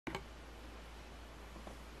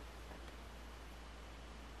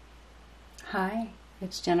Hi,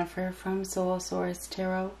 it's Jennifer from Soulsource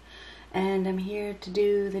Tarot, and I'm here to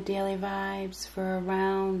do the daily vibes for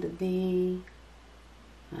around the,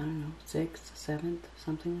 6th, 7th,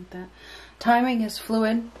 something like that. Timing is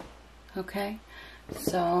fluid, okay?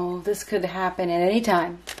 So this could happen at any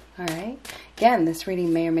time, alright? Again, this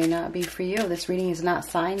reading may or may not be for you. This reading is not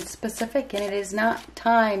sign specific and it is not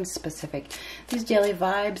time specific. These daily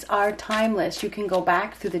vibes are timeless. You can go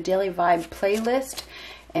back through the daily vibe playlist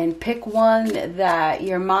and pick one that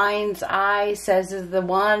your mind's eye says is the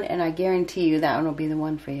one, and I guarantee you that one will be the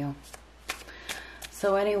one for you.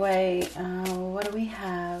 So anyway, what do we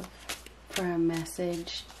have for a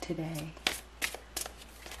message today?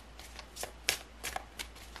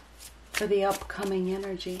 For the upcoming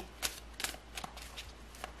energy.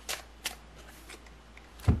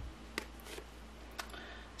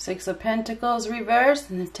 Six of Pentacles reversed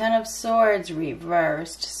and the Ten of Swords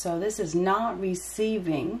reversed. So this is not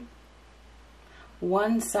receiving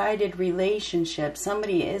one-sided relationship.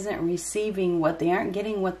 Somebody isn't receiving what they aren't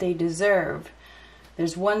getting what they deserve.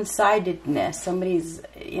 There's one-sidedness. Somebody's,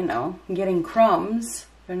 getting crumbs.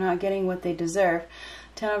 They're not getting what they deserve.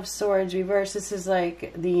 Ten of Swords reversed. This is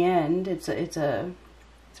like the end. It's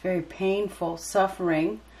very painful,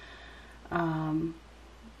 suffering.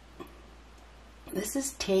 This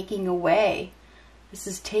is taking away. This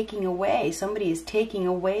is taking away. Somebody is taking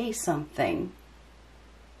away something.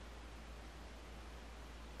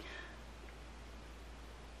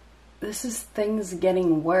 This is things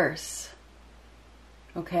getting worse.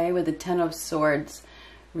 Okay, with the Ten of Swords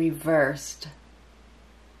reversed.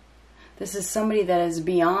 This is somebody that is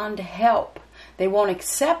beyond help. They won't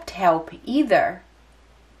accept help either.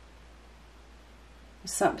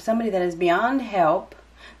 Somebody that is beyond help,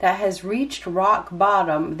 that has reached rock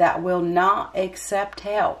bottom, that will not accept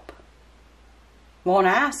help. Won't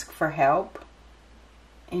ask for help.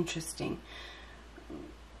 Interesting.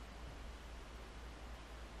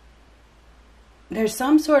 There's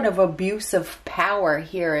some sort of abuse of power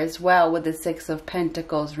here as well with the Six of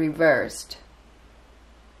Pentacles reversed.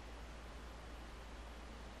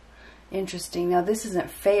 Interesting. Now this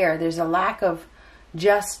isn't fair. There's a lack of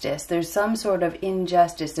justice. There's some sort of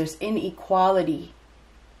injustice. There's inequality.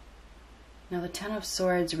 Now the Ten of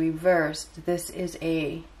Swords reversed. This is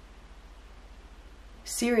a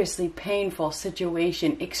seriously painful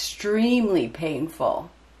situation. Extremely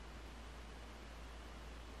painful.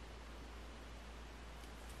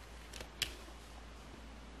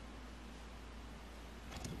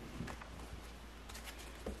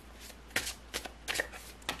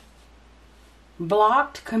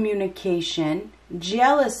 Blocked communication,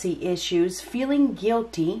 jealousy issues, feeling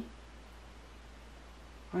guilty.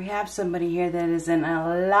 We have somebody here that is in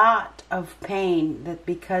a lot of pain that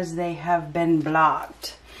because they have been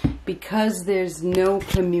blocked, because there's no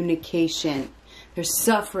communication, they're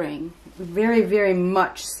suffering very, very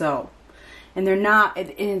much so. And they're not,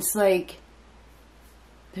 it's like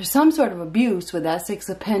there's some sort of abuse with that Six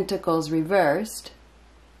of Pentacles reversed.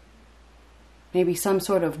 Maybe some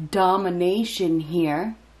sort of domination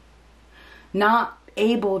here. Not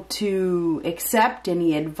able to accept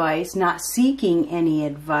any advice, not seeking any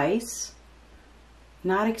advice,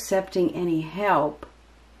 not accepting any help,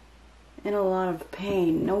 in a lot of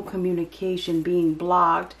pain, no communication, being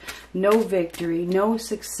blocked, no victory, no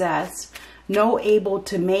success, no able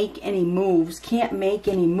to make any moves, can't make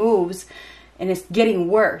any moves, and it's getting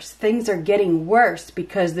worse. Things are getting worse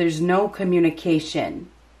because there's no communication.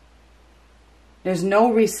 There's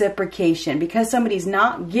no reciprocation. Because somebody's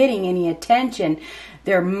not getting any attention,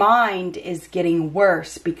 their mind is getting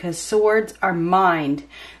worse because swords are mind.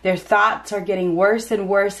 Their thoughts are getting worse and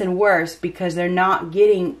worse and worse because they're not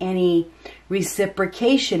getting any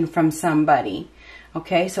reciprocation from somebody.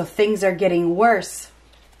 Okay, so things are getting worse.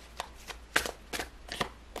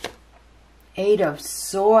 Eight of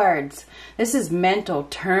Swords. This is mental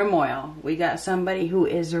turmoil. We got somebody who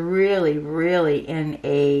is really, really in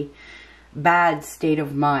a bad state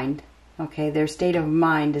of mind. Okay, their state of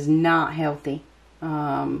mind is not healthy.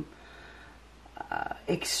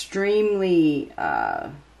 Extremely,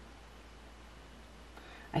 I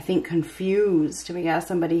think, confused. We got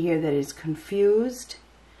somebody here that is confused.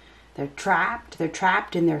 They're trapped. They're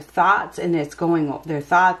trapped in their thoughts, and it's going. Their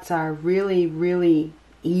thoughts are really, really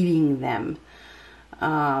eating them.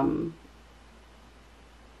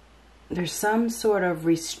 There's some sort of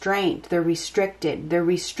restraint. They're restricted. They're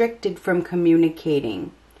restricted from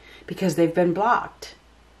communicating because they've been blocked.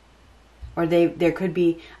 Or there could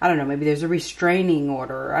be, I don't know, maybe there's a restraining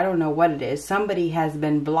order. Or I don't know what it is. Somebody has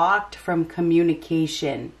been blocked from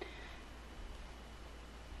communication.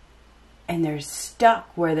 And they're stuck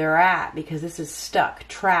where they're at because this is stuck,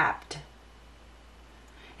 trapped.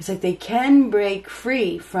 It's like they can break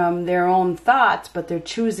free from their own thoughts, but they're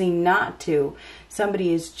choosing not to.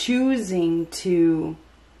 Somebody is choosing to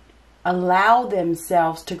allow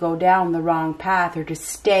themselves to go down the wrong path or to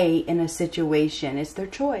stay in a situation. It's their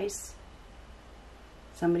choice.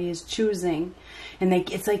 Somebody is choosing. And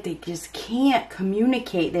it's like they just can't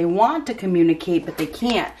communicate. They want to communicate, but they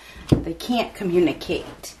can't. They can't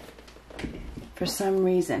communicate. For some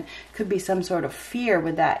reason. Could be some sort of fear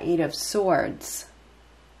with that Eight of Swords.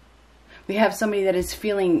 We have somebody that is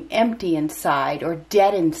feeling empty inside or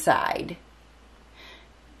dead inside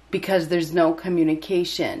because there's no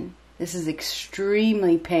communication. This is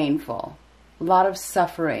extremely painful. A lot of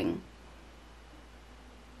suffering.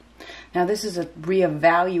 Now this is a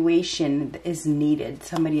reevaluation that is needed.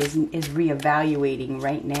 Somebody is reevaluating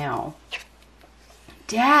right now.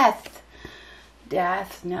 Death.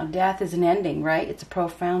 Death. Now death is an ending, right? It's a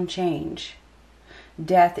profound change.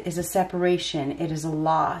 Death is a separation. It is a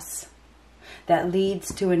loss that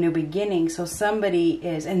leads to a new beginning. So somebody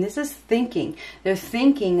is, and this is thinking. They're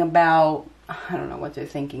thinking about, I don't know what they're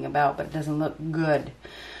thinking about, but it doesn't look good.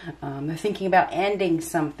 They're thinking about ending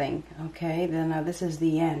something. Okay, then this is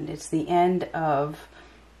the end. It's the end of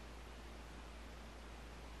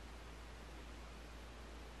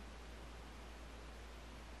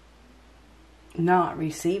not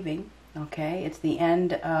receiving. Okay, it's the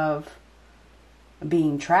end of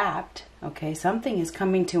being trapped. Okay, something is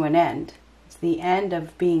coming to an end. It's the end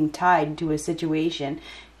of being tied to a situation.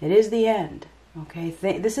 It is the end. Okay,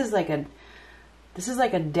 this is like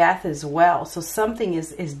a death as well. So something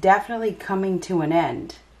is definitely coming to an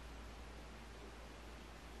end.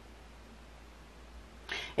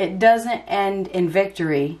 It doesn't end in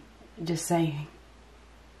victory. Just saying.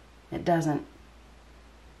 It doesn't.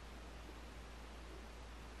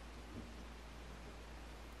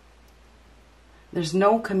 There's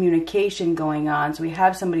no communication going on. So we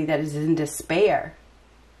have somebody that is in despair.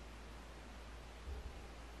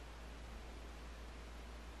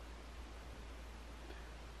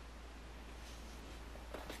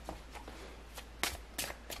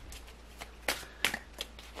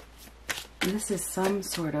 This is some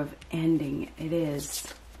sort of ending. It is.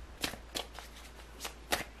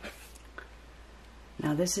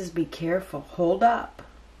 Now this is be careful. Hold up.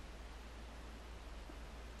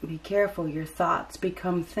 Be careful. Your thoughts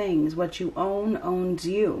become things. What you own owns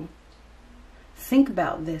you. Think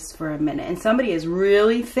about this for a minute. And somebody is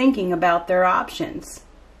really thinking about their options.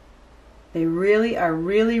 They really are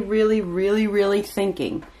really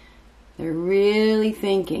thinking. They're really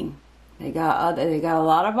thinking. They got a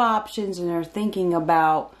lot of options and they're thinking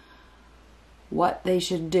about what they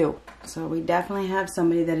should do. So we definitely have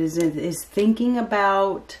somebody that is thinking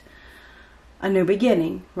about a new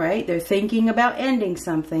beginning, right? They're thinking about ending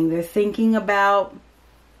something. They're thinking about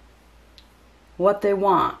what they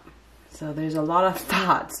want. So there's a lot of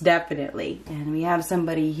thoughts, definitely. And we have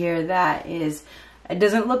somebody here that is, it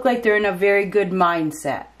doesn't look like they're in a very good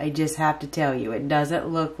mindset. I just have to tell you, it doesn't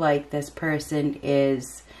look like this person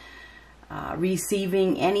is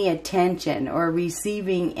receiving any attention or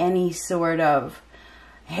receiving any sort of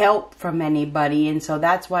help from anybody. And so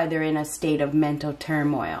that's why they're in a state of mental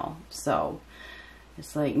turmoil. So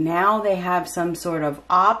it's like now they have some sort of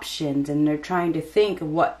options and they're trying to think of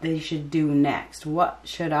what they should do next. What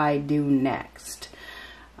should I do next?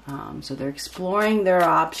 So they're exploring their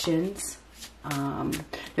options.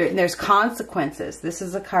 There's consequences. This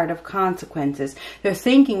is a card of consequences. They're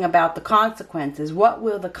thinking about the consequences. What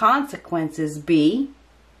will the consequences be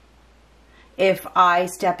if I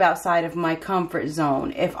step outside of my comfort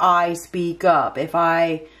zone? If I speak up? If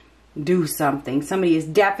I do something? Somebody is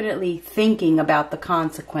definitely thinking about the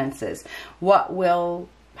consequences. What will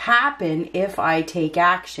happen if I take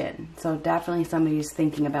action? So definitely somebody is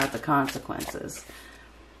thinking about the consequences.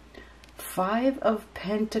 Five of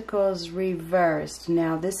Pentacles reversed.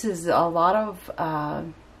 Now this is a lot of,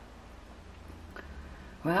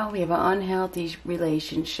 well, we have an unhealthy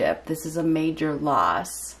relationship. This is a major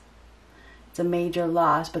loss. It's a major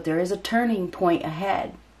loss, but there is a turning point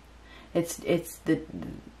ahead.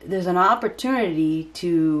 There's an opportunity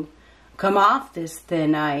to come off this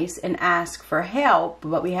thin ice and ask for help,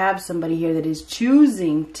 but we have somebody here that is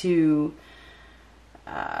choosing to,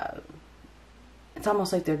 it's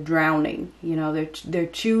almost like they're drowning, you know, they're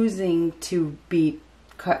choosing to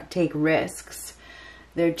take risks.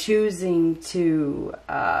 They're choosing to,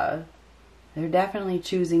 they're definitely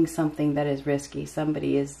choosing something that is risky.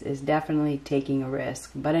 Somebody is definitely taking a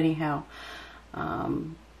risk. But anyhow,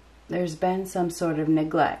 there's been some sort of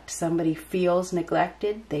neglect. Somebody feels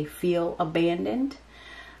neglected. They feel abandoned.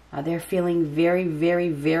 They're feeling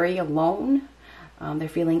very alone. They're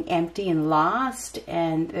feeling empty and lost,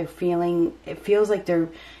 and they're feeling, it feels like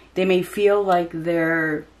they may feel like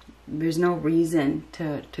there's no reason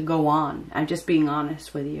to go on. I'm just being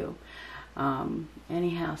honest with you.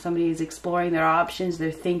 Anyhow, somebody is exploring their options.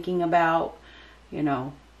 They're thinking about, you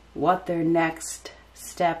know, what their next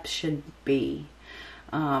step should be.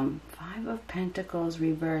 5 of Pentacles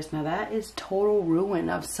reversed. Now that is total ruin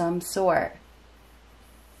of some sort.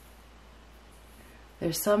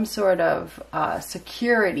 There's some sort of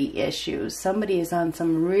security issues. Somebody is on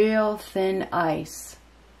some real thin ice.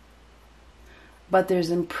 But there's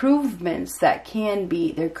improvements that can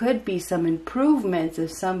be, there could be some improvements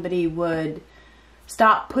if somebody would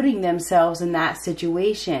stop putting themselves in that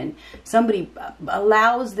situation. Somebody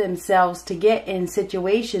allows themselves to get in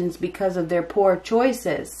situations because of their poor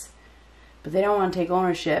choices. But they don't want to take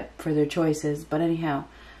ownership for their choices. But anyhow,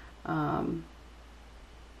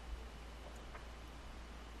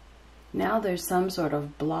 now there's some sort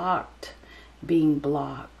of being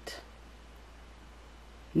blocked.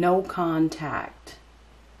 No contact.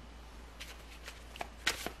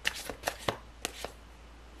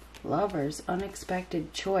 Lovers,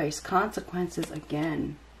 unexpected choice, consequences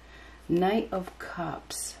again. Knight of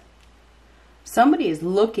Cups. Somebody is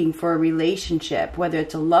looking for a relationship, whether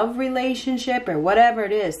it's a love relationship or whatever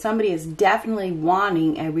it is. Somebody is definitely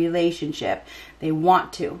wanting a relationship. They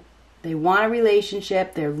want to. They want a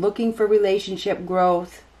relationship. They're looking for relationship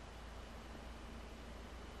growth.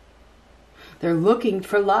 They're looking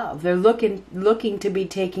for love. They're looking to be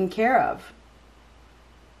taken care of.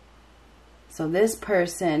 So this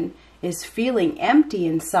person is feeling empty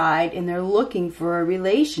inside, and they're looking for a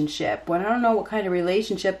relationship. Well, I don't know what kind of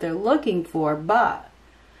relationship they're looking for, but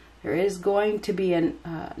there is going to be an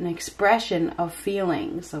expression of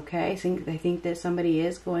feelings, okay? I think that somebody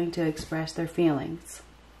is going to express their feelings.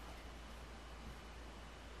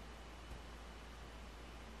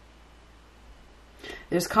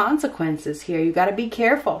 There's consequences here. You got to be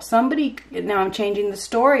careful. Somebody, now I'm changing the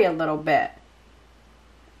story a little bit.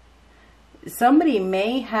 Somebody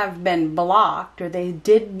may have been blocked, or they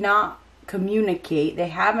did not communicate. They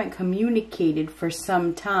haven't communicated for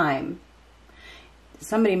some time.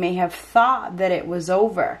 Somebody may have thought that it was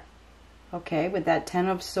over. Okay, with that 10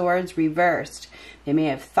 of Swords reversed. They may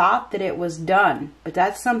have thought that it was done, but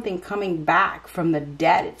that's something coming back from the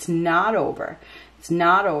dead. It's not over. It's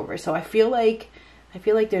not over. So I feel like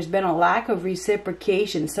there's been a lack of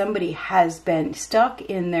reciprocation. Somebody has been stuck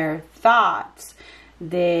in their thoughts.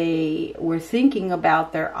 They were thinking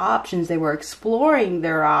about their options. They were exploring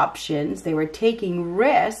their options. They were taking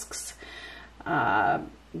risks.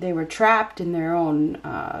 They were trapped in their own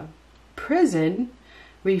prison,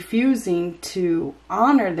 refusing to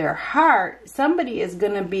honor their heart. Somebody is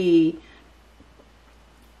going to be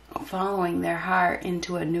following their heart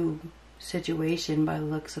into a new situation by the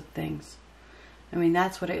looks of things. I mean,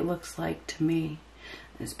 that's what it looks like to me.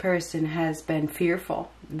 This person has been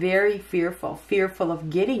fearful, very fearful, fearful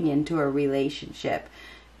of getting into a relationship.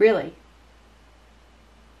 Really.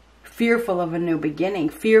 Fearful of a new beginning,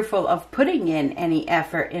 fearful of putting in any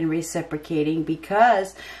effort in reciprocating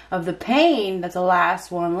because of the pain that the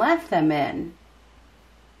last one left them in.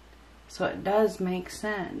 So it does make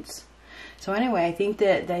sense. So anyway, I think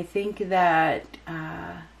that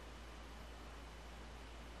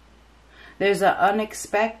there's an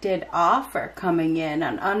unexpected offer coming in,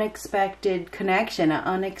 an unexpected connection, an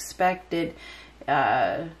unexpected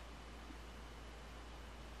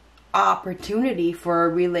opportunity for a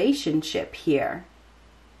relationship here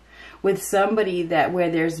with somebody where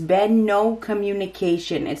there's been no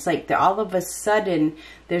communication. It's like all of a sudden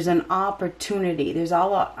there's an opportunity. There's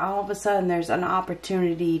all of a sudden there's an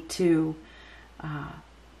opportunity to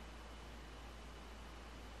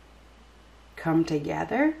come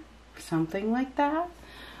together. Something like that.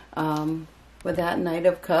 With that Knight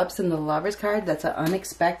of Cups and the Lovers card, that's an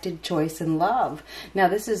unexpected choice in love. Now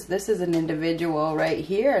this is an individual right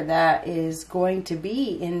here that is going to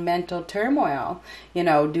be in mental turmoil. You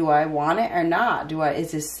know, do I want it or not?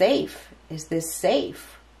 Is this safe? Is this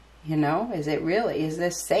safe? You know, is it really? Is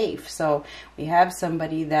this safe? So we have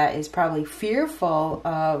somebody that is probably fearful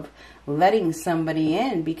of letting somebody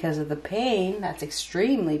in because of the pain. That's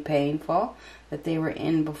extremely painful that they were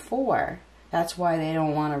in before. That's why they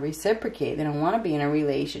don't want to reciprocate. They don't want to be in a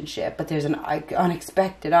relationship. But there's an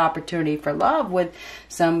unexpected opportunity for love with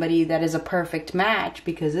somebody that is a perfect match,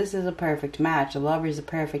 because this is a perfect match. A lover is a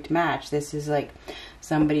perfect match. This is like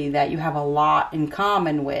somebody that you have a lot in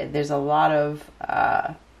common with. There's a lot of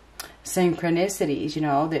synchronicities, you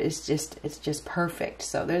know, that it's just perfect.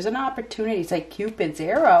 So there's an opportunity. It's like Cupid's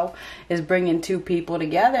arrow is bringing two people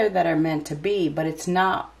together that are meant to be, but it's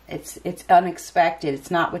not it's unexpected.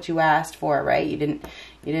 It's not what you asked for, right? You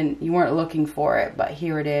weren't looking for it, but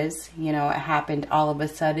here it is. You know, it happened all of a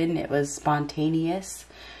sudden. It was spontaneous,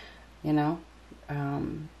 you know.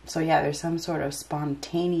 So yeah, there's some sort of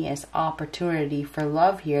spontaneous opportunity for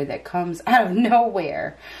love here that comes out of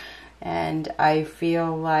nowhere. And I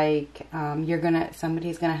feel like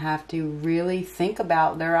somebody's gonna have to really think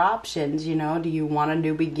about their options. You know, do you want a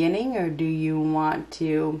new beginning, or do you want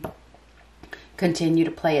to continue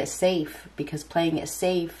to play it safe? Because playing it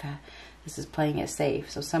safe, this is playing it safe.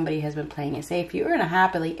 So somebody has been playing it safe. You're in a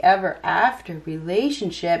happily ever after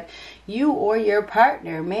relationship. You or your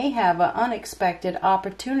partner may have an unexpected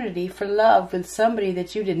opportunity for love with somebody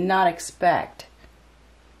that you did not expect.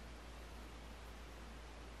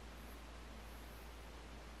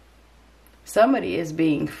 Somebody is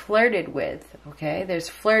being flirted with, okay? There's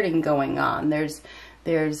flirting going on. There's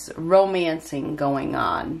romancing going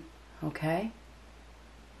on, okay?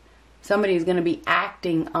 Somebody is going to be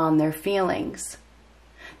acting on their feelings.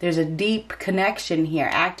 There's a deep connection here.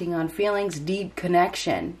 Acting on feelings, deep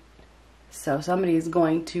connection. So somebody is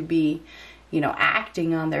going to be, you know,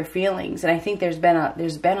 acting on their feelings. And I think there's been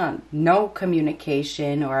a no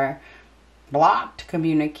communication or blocked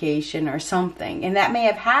communication or something. And that may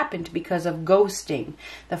have happened because of ghosting.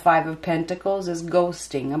 The Five of Pentacles is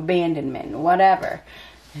ghosting, abandonment, whatever.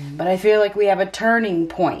 But I feel like we have a turning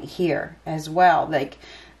point here as well. Like,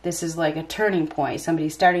 this is like a turning point.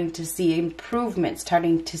 Somebody's starting to see improvement,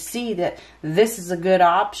 starting to see that this is a good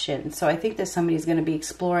option. So I think that somebody's going to be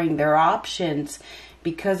exploring their options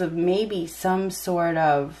because of maybe some sort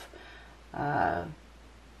of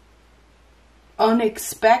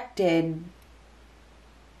unexpected,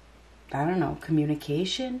 I don't know,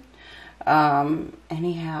 communication.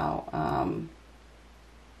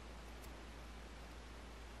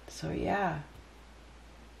 So yeah.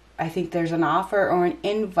 I think there's an offer or an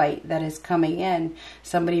invite that is coming in.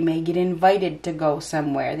 Somebody may get invited to go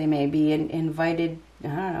somewhere. They may be invited, I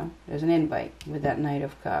don't know, there's an invite with that Knight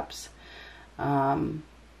of Cups. And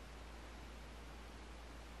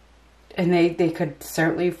they could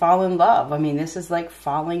certainly fall in love. I mean, this is like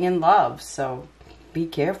falling in love. So be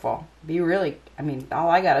careful. All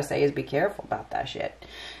I gotta say is be careful about that shit.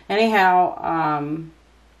 Anyhow,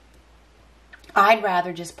 I'd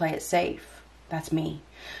rather just play it safe. That's me.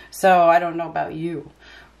 So I don't know about you,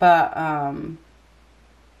 but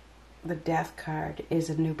the Death card is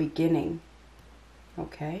a new beginning.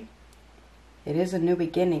 Okay? It is a new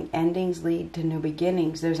beginning. Endings lead to new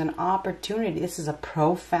beginnings. There's an opportunity. This is a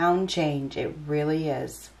profound change. It really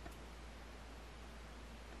is.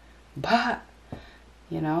 But,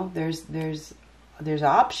 you know, there's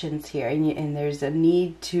options here, and there's a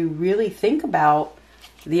need to really think about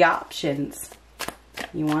the options.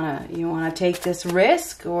 You wanna take this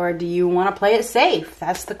risk, or do you want to play it safe?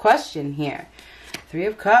 That's the question here. Three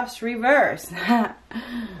of Cups reverse.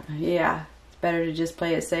 Yeah, it's better to just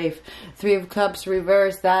play it safe. Three of Cups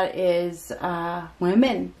reverse. That is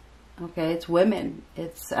women. Okay, it's women.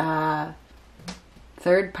 It's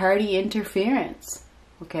third party interference.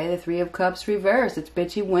 Okay, the Three of Cups reverse. It's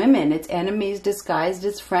bitchy women. It's enemies disguised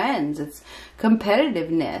as friends. It's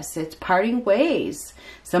competitiveness. It's parting ways.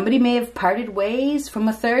 Somebody may have parted ways from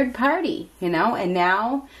a third party, you know, and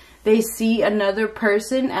now they see another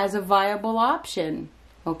person as a viable option.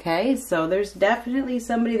 Okay, so there's definitely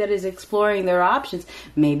somebody that is exploring their options.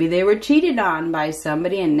 Maybe they were cheated on by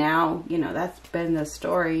somebody, and now, you know, that's been the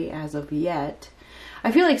story as of yet.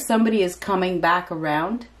 I feel like somebody is coming back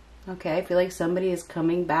around. Okay, I feel like somebody is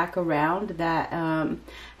coming back around that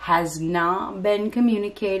has not been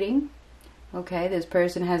communicating. Okay, this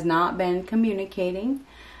person has not been communicating.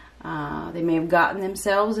 They may have gotten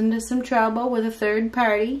themselves into some trouble with a third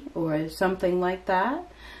party or something like that.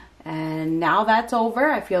 And now that's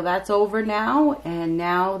over. I feel that's over now. And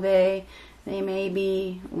now they may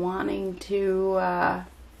be wanting to, I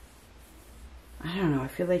don't know, I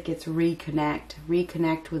feel like it's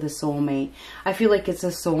reconnect with a soulmate. I feel like it's a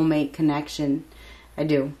soulmate connection. I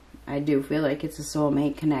do feel like it's a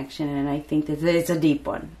soulmate connection, and I think that it's a deep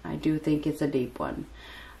one. I do think it's a deep one.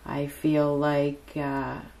 I feel like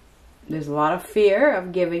there's a lot of fear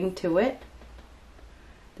of giving to it.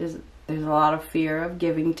 There's a lot of fear of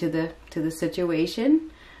giving to the situation,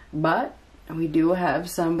 but we do have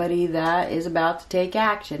somebody that is about to take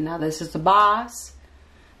action. Now, this is the boss.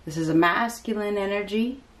 This is a masculine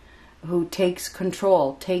energy who takes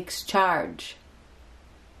control, takes charge.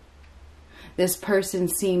 This person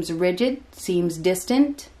seems rigid, seems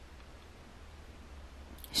distant,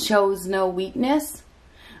 shows no weakness,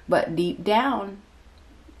 but deep down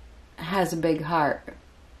has a big heart.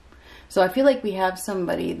 So I feel like we have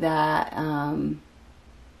somebody that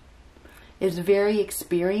is very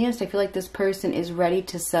experienced. I feel like this person is ready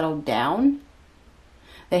to settle down.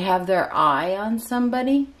 They have their eye on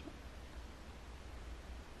somebody.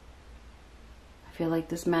 I feel like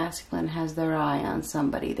this masculine has their eye on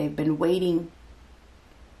somebody. They've been waiting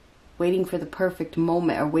for the perfect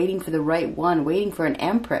moment, or waiting for the right one, waiting for an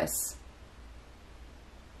empress.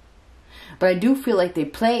 But I do feel like they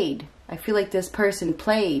played. I feel like this person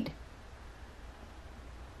played.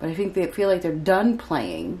 But I think they feel like they're done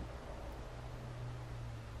playing.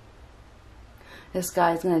 This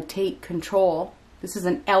guy's going to take control. This is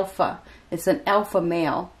an alpha. It's an alpha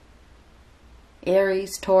male.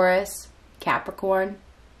 Aries, Taurus, Capricorn.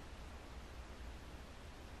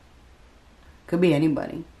 Could be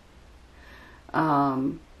anybody.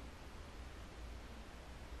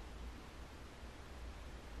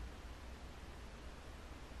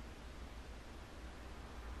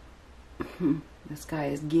 This guy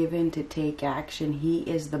is given to take action. He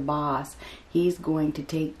is the boss. He's going to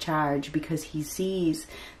take charge because he sees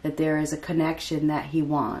that there is a connection that he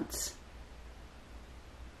wants.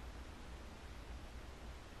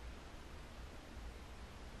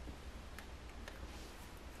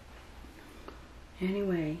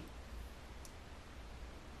 Anyway.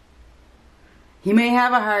 He may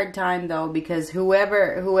have a hard time though, because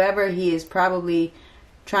whoever he is probably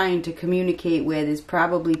trying to communicate with is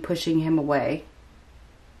probably pushing him away.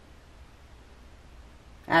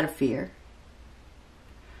 Out of fear.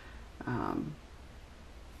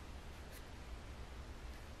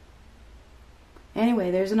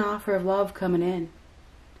 Anyway, there's an offer of love coming in.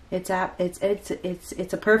 It's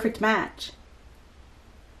a perfect match.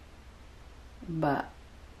 But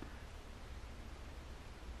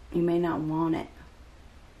you may not want it.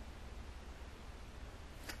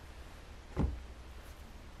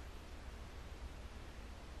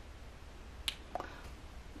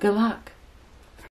 Good luck.